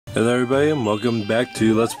Hello everybody and welcome back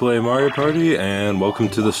to Let's Play Mario Party, and welcome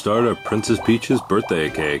to the start of Princess Peach's birthday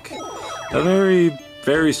cake. A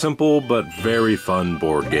very simple but very fun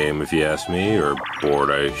board game if you ask me, or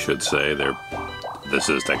board I should say. This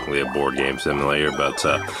is technically a board game simulator, but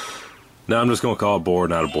now I'm just going to call it board,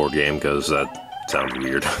 not a board game, because that sounds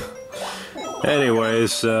weird.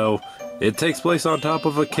 Anyways, so it takes place on top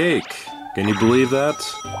of a cake. Can you believe that?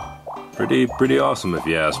 Pretty awesome if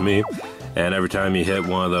you ask me. And every time you hit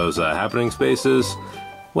one of those happening spaces,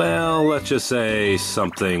 well, let's just say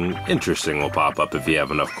something interesting will pop up if you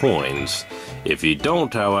have enough coins. If you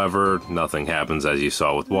don't, however, nothing happens, as you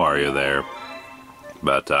saw with Wario there.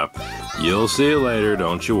 But you'll see it later,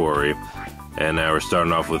 don't you worry. And now we're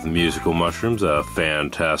starting off with musical mushrooms, a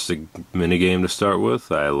fantastic minigame to start with.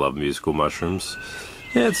 I love musical mushrooms.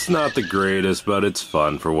 It's not the greatest, but it's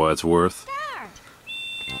fun for what it's worth.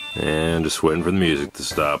 And just waiting for the music to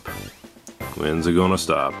stop. When's it gonna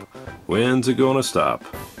stop? When's it gonna stop?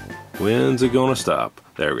 When's it gonna stop?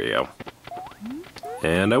 There we go.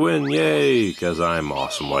 And I win, yay! Because I'm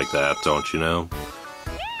awesome like that, don't you know?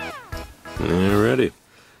 Alrighty.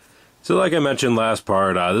 So like I mentioned last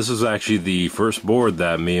part, this is actually the first board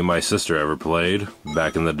that me and my sister ever played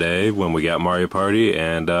back in the day when we got Mario Party,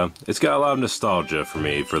 and it's got a lot of nostalgia for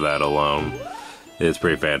me for that alone. It's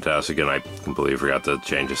pretty fantastic, and I completely forgot to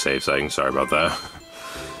change the save setting, sorry about that.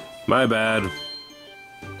 My bad.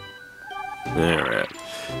 Alright.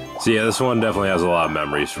 So yeah, this one definitely has a lot of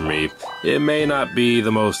memories for me. It may not be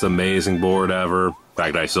the most amazing board ever. In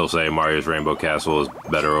fact, I still say Mario's Rainbow Castle is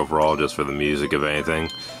better overall, just for the music, if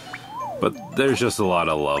anything. But there's just a lot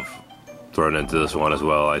of love thrown into this one as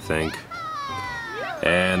well, I think.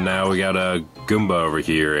 And now we got a Goomba over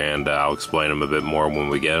here, and I'll explain him a bit more when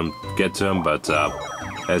we get to him. But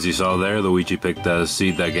as you saw there, Luigi picked a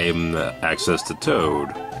seed that gave him access to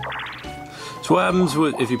Toad. So what happens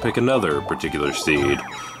if you pick another particular seed?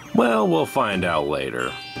 Well, we'll find out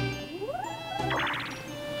later.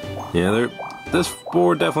 Yeah, this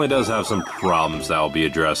board definitely does have some problems that I'll be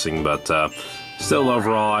addressing, but still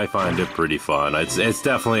overall I find it pretty fun. It's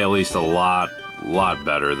definitely at least a lot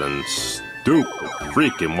better than stupid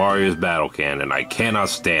freaking Wario's Battle Cannon. I cannot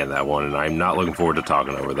stand that one, and I'm not looking forward to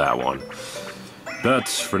talking over that one. But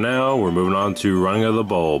for now, we're moving on to Running of the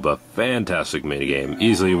Bulb, a fantastic minigame.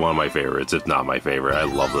 Easily one of my favorites, if not my favorite. I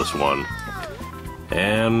love this one.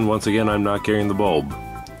 And once again, I'm not carrying the bulb.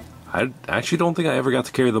 I actually don't think I ever got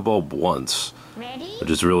to carry the bulb once,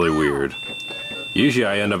 which is really weird. Usually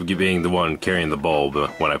I end up being the one carrying the bulb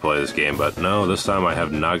when I play this game, but no, this time I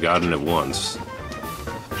have not gotten it once.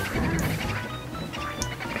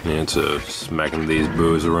 And so, smacking these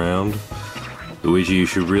boos around. Luigi, you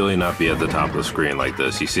should really not be at the top of the screen like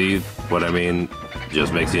this. You see what I mean? It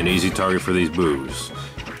just makes you an easy target for these boos.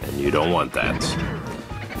 And you don't want that.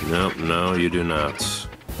 No, you do not.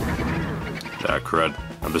 Ah, crud.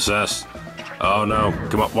 I'm possessed. Oh no.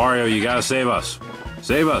 Come on, Wario, you gotta save us.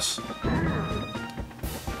 Save us.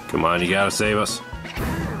 Come on, you gotta save us.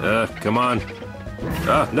 Come on.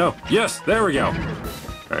 No. Yes, there we go.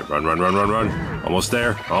 Alright, run. Almost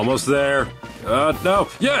there. No.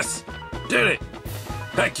 Yes! Did it!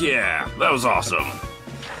 Heck yeah! That was awesome!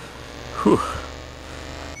 Whew.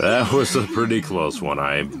 That was a pretty close one,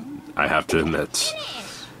 I have to admit.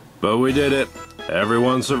 But we did it.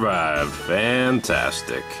 Everyone survived.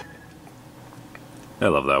 Fantastic. I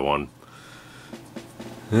love that one.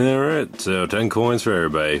 Alright, so 10 coins for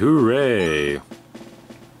everybody. Hooray!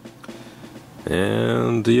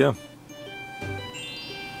 And yeah.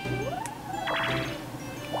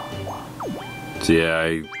 So yeah,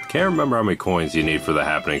 I can't remember how many coins you need for the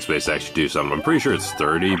happening space to actually do something. I'm pretty sure it's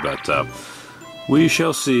 30, but we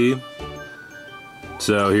shall see.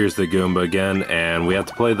 So here's the Goomba again, and we have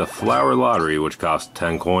to play the Flower Lottery, which costs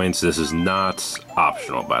 10 coins. This is not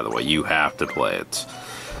optional, by the way. You have to play it.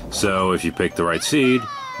 So if you pick the right seed,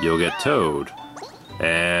 you'll get Toad.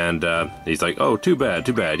 And he's like, oh, too bad.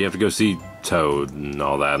 You have to go see Toad and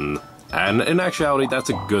all that. And in actuality, that's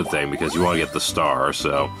a good thing, because you want to get the star,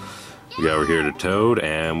 so... We go over here to Toad,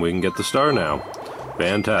 and we can get the star now.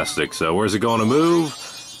 Fantastic. So where's it going to move?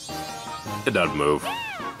 It doesn't move.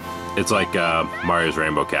 It's like Mario's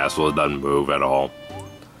Rainbow Castle. It doesn't move at all.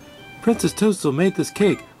 Princess Toadstool made this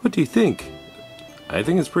cake. What do you think? I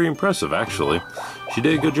think it's pretty impressive, actually. She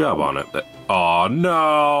did a good job on it. But... oh,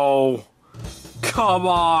 no! Come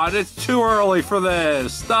on! It's too early for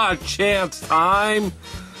this! Not chance time!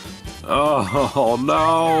 Oh,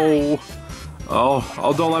 no!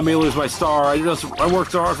 Oh, don't let me lose my star. I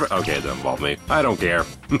worked so hard for... okay, it doesn't involve me. I don't care.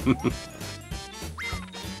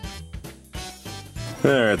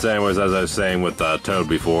 Alright, so anyways, as I was saying with Toad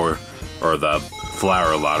before, or the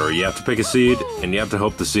flower lottery. You have to pick a seed, and you have to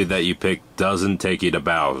hope the seed that you pick doesn't take you to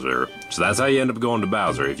Bowser. So that's how you end up going to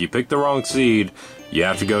Bowser. If you pick the wrong seed, you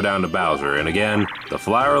have to go down to Bowser. And again, the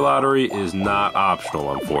flower lottery is not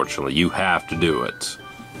optional, unfortunately. You have to do it.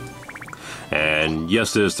 And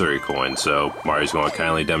yes, it is 30 coins, so Mario's going to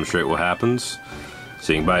kindly demonstrate what happens.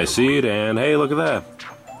 So you can buy a seed, and hey, look at that.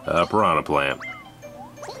 A piranha plant.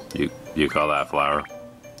 You call that flower?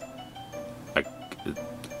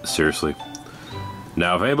 Seriously?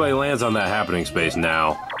 Now, if anybody lands on that happening space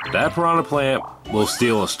now, that piranha plant will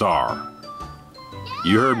steal a star.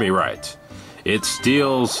 You heard me right. It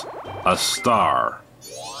steals a star.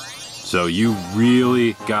 So you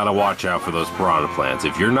really gotta watch out for those piranha plants.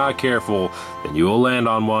 If you're not careful, then you will land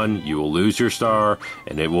on one, you will lose your star,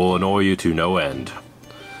 and it will annoy you to no end.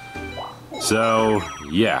 So,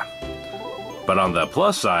 yeah. But on the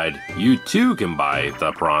plus side, you too can buy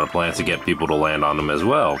the piranha plants to get people to land on them as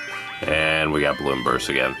well. And we got Balloon Burst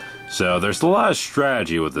again. So there's a lot of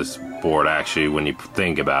strategy with this board, actually, when you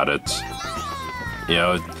think about it. You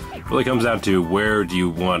know, it really comes down to where do you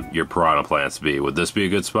want your piranha plants to be. Would this be a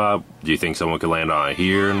good spot? Do you think someone could land on it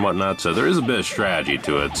here and whatnot? So there is a bit of strategy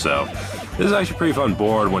to it. So this is actually a pretty fun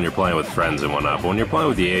board when you're playing with friends and whatnot. But when you're playing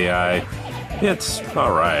with the AI, it's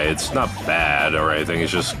alright. It's not bad or anything.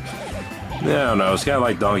 It's just, I don't know. It's kind of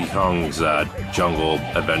like Donkey Kong's Jungle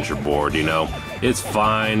Adventure board, you know. It's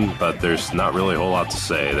fine, but there's not really a whole lot to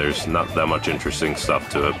say. There's not that much interesting stuff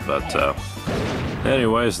to it. But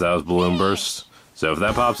anyways, that was Balloon Burst. So if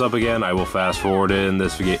that pops up again, I will fast forward it in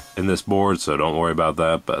this board, so don't worry about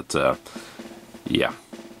that. But yeah.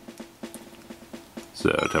 So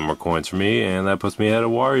 10 more coins for me, and that puts me ahead of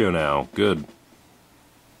Wario now. Good.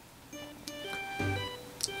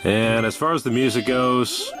 And as far as the music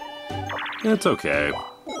goes, it's okay.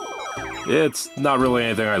 It's not really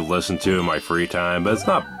anything I listen to in my free time, but it's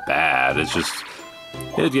not bad. It's just,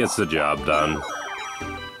 it gets the job done.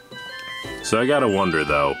 So I gotta wonder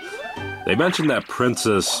though, they mentioned that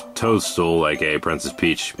Princess Toadstool, aka Princess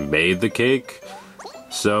Peach, made the cake.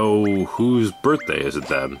 So whose birthday is it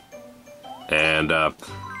then? And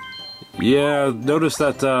yeah, notice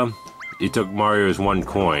that he took Mario's 1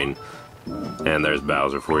 coin. And there's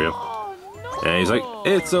Bowser for you. And he's like,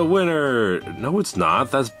 it's a winner! No, it's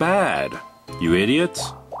not. That's bad. You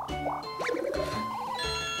idiots.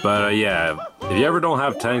 But yeah, if you ever don't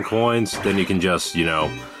have 10 coins, then you can just, you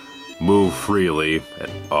know, move freely.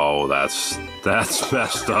 And, oh, that's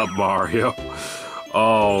messed up, Mario.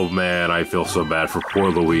 Oh, man, I feel so bad for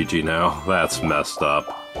poor Luigi now. That's messed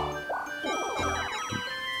up.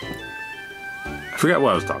 I forgot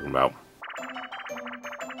what I was talking about.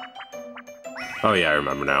 Oh yeah, I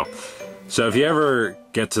remember now. So if you ever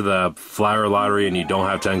get to the flower lottery and you don't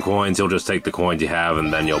have 10 coins, you'll just take the coins you have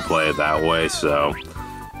and then you'll play it that way. So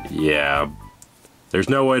yeah, there's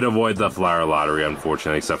no way to avoid the flower lottery,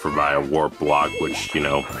 unfortunately, except for by a warp block, which, you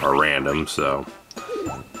know, are random. So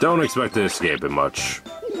don't expect to escape it much.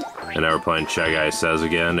 And now we're playing Shy Guy Says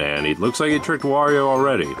again, and he looks like he tricked Wario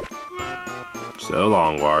already. So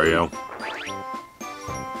long, Wario.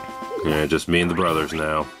 Yeah, just me and the brothers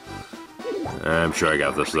now. I'm sure I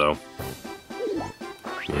got this, though.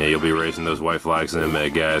 Yeah, you'll be raising those white flags in a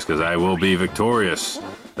minute, guys, because I will be victorious.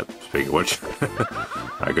 Speaking of which,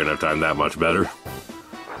 I couldn't have timed that much better.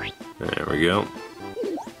 There we go.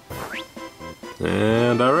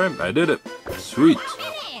 And alright, I did it. Sweet.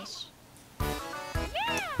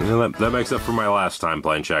 Yeah, that makes up for my last time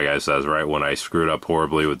playing Shy Guy Says, right? When I screwed up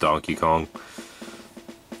horribly with Donkey Kong.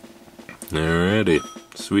 Alrighty.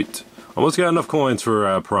 Sweet. Almost got enough coins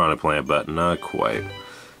for Piranha Plant, but not quite.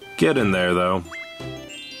 Get in there, though.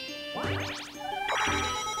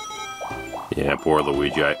 Yeah, poor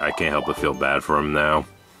Luigi. I can't help but feel bad for him now.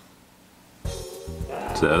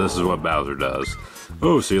 So this is what Bowser does.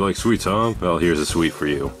 Oh, so you like sweets, huh? Well, here's a sweet for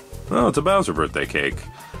you. Oh, it's a Bowser birthday cake.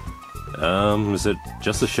 Is it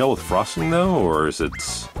just a shell with frosting, though? Or is it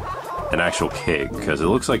an actual cake? Because it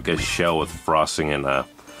looks like a shell with frosting and a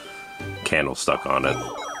candle stuck on it.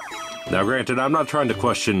 Now granted, I'm not trying to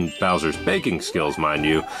question Bowser's baking skills, mind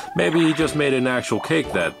you. Maybe he just made an actual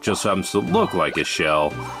cake that just happens to look like a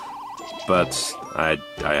shell. But I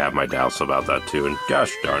have my doubts about that too, and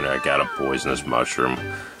gosh darn it, I got a poisonous mushroom.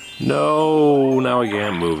 No, now I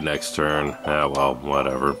can't move next turn. Ah, well,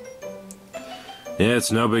 whatever. Yeah,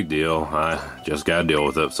 it's no big deal. I just gotta deal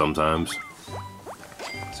with it sometimes.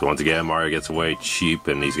 So once again, Mario gets away cheap,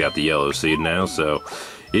 and he's got the yellow seed now, so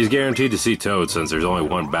he's guaranteed to see Toad since there's only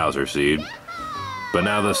one Bowser seed. But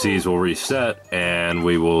now the seeds will reset, and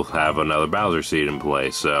we will have another Bowser seed in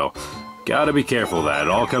play, so gotta be careful of that. It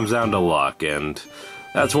all comes down to luck, and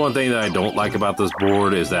That's one thing that I don't like about this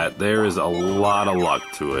board, is that there is a lot of luck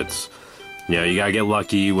to it. You know, you gotta get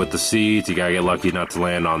lucky with the seeds, you gotta get lucky not to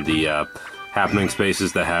land on the happening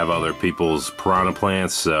spaces that have other people's piranha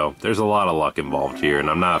plants, so there's a lot of luck involved here, and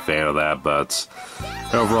I'm not a fan of that, but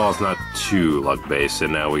overall it's not too luck-based.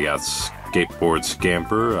 And now we got Skateboard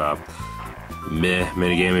Scamper, meh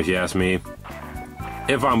minigame if you ask me.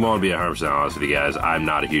 If I'm going to be 100% honest with you guys, I'm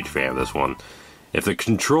not a huge fan of this one. If the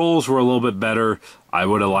controls were a little bit better, I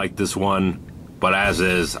would have liked this one, but as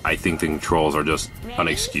is, I think the controls are just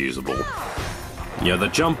unexcusable. You know, the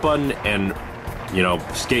jump button and, you know,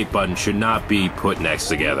 skate button should not be put next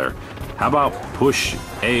together. How about push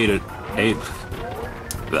getting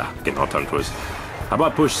all tongue twisted. How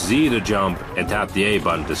about push Z to jump and tap the A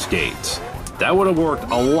button to skate? That would have worked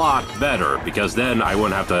a lot better, because then I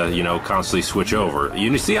wouldn't have to, you know, constantly switch over.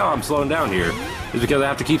 You see how I'm slowing down here? Is because I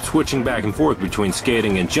have to keep switching back and forth between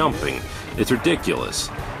skating and jumping. It's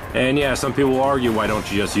ridiculous. And yeah, some people will argue, why don't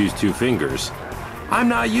you just use 2 fingers? I'm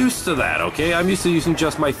not used to that, okay? I'm used to using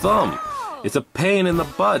just my thumb. It's a pain in the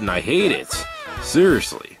butt, and I hate it.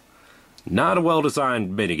 Seriously. Not a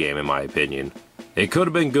well-designed minigame, in my opinion. It could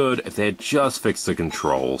have been good if they had just fixed the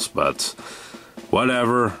controls, but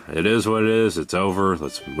whatever. It is what it is. It's over.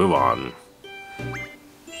 Let's move on.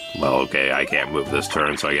 Well, okay, I can't move this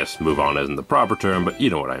turn, so I guess move on isn't the proper term, but you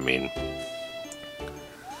know what I mean.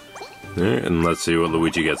 And let's see what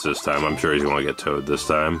Luigi gets this time. I'm sure he's going to get Toad this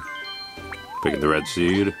time. Picking the red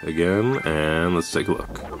seed again, and let's take a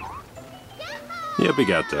look. Yep, he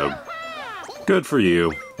got Toad. Good for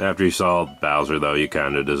you. After you saw Bowser, though, you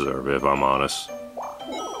kind of deserve it, if I'm honest.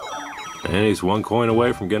 And he's 1 coin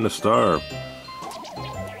away from getting a star.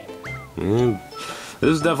 This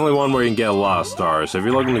is definitely one where you can get a lot of stars. So if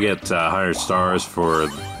you're looking to get 100 stars for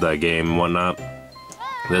the game and whatnot,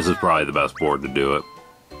 this is probably the best board to do it.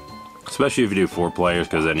 Especially if you do 4 players,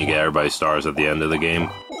 because then you get everybody's stars at the end of the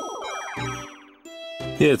game.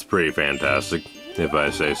 Yeah, it's pretty fantastic, if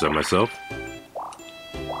I say so myself.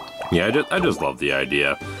 Yeah, I just love the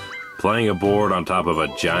idea. Playing a board on top of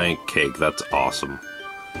a giant cake, that's awesome.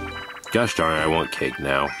 Gosh darn it, I want cake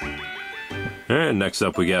now. And next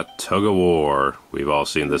up we got Tug of War. We've all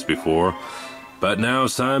seen this before. But now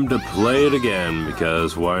it's time to play it again,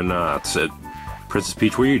 because why not? Princess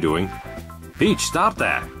Peach, what are you doing? Peach, stop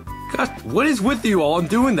that! God, what is with you all in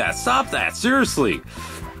doing that? Stop that, seriously!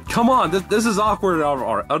 Come on, this is awkward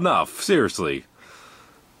enough, seriously.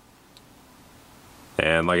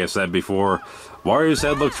 And like I said before, Wario's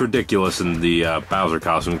head looks ridiculous in the Bowser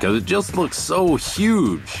costume, because it just looks so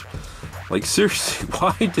huge. Like, seriously,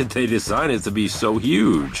 why did they design it to be so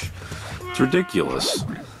huge? It's ridiculous.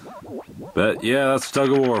 But yeah, that's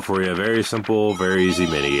Tug of War for you. Very simple, very easy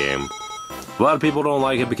minigame. A lot of people don't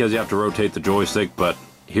like it because you have to rotate the joystick, but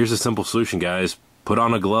here's a simple solution, guys. Put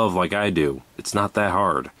on a glove like I do. It's not that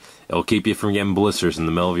hard. It'll keep you from getting blisters in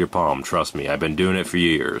the middle of your palm. Trust me, I've been doing it for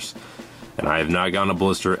years. And I have not gotten a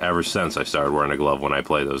blister ever since I started wearing a glove when I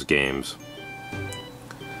play those games.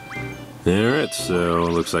 Alright, so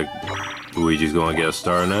it looks like Luigi's going to get a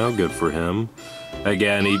star now. Good for him.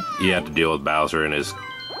 Again, he had to deal with Bowser and his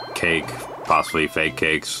cake, possibly fake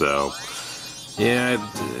cake, so yeah,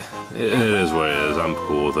 it is what it is. I'm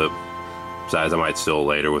cool with it. Besides, I might steal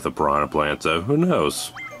later with a piranha plant, so who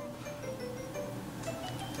knows?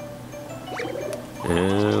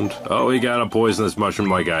 And, oh, he got a poisonous mushroom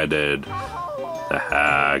like I did.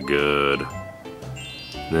 Aha, good.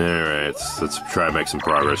 Alright, let's try to make some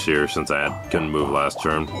progress here since I couldn't move last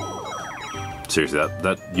turn. Seriously,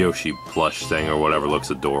 that Yoshi plush thing or whatever looks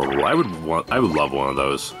adorable. I would love one of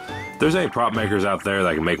those. If there's any prop makers out there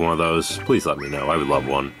that can make one of those, please let me know. I would love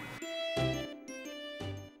one.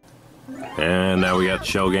 And now we got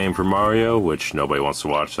Shell Game for Mario, which nobody wants to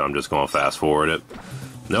watch, so I'm just going to fast forward it.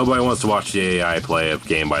 Nobody wants to watch the AI play a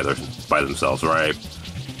game by themselves, right?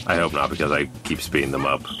 I hope not, because I keep speeding them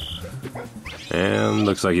up. And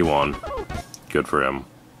looks like he won. Good for him.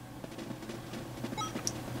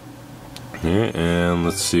 Yeah, and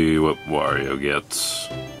let's see what Wario gets.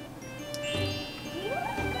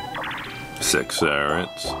 6,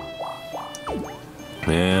 alright.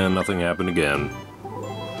 And nothing happened again.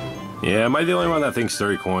 Yeah, am I the only one that thinks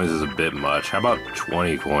 30 coins is a bit much? How about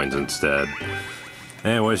 20 coins instead?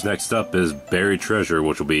 Anyways, next up is Buried Treasure,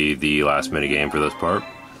 which will be the last minigame for this part.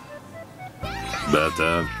 But,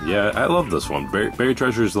 yeah, I love this one. Buried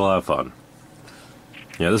Treasure is a lot of fun.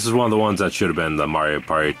 Yeah, this is one of the ones that should have been the Mario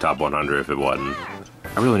Party Top 100 if it wasn't.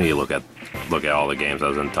 I really need to look at all the games that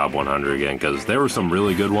was in Top 100 again, because there were some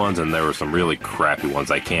really good ones and there were some really crappy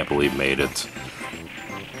ones I can't believe made it.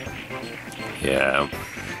 Yeah.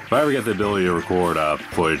 If I ever get the ability to record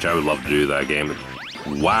footage, I would love to do that game.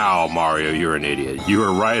 Wow, Mario, you're an idiot. You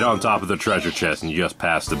were right on top of the treasure chest and you just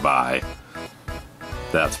passed it by.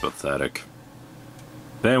 That's pathetic.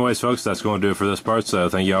 But anyways, folks, that's going to do it for this part, so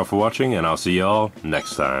thank you all for watching, and I'll see y'all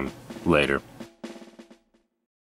next time. Later.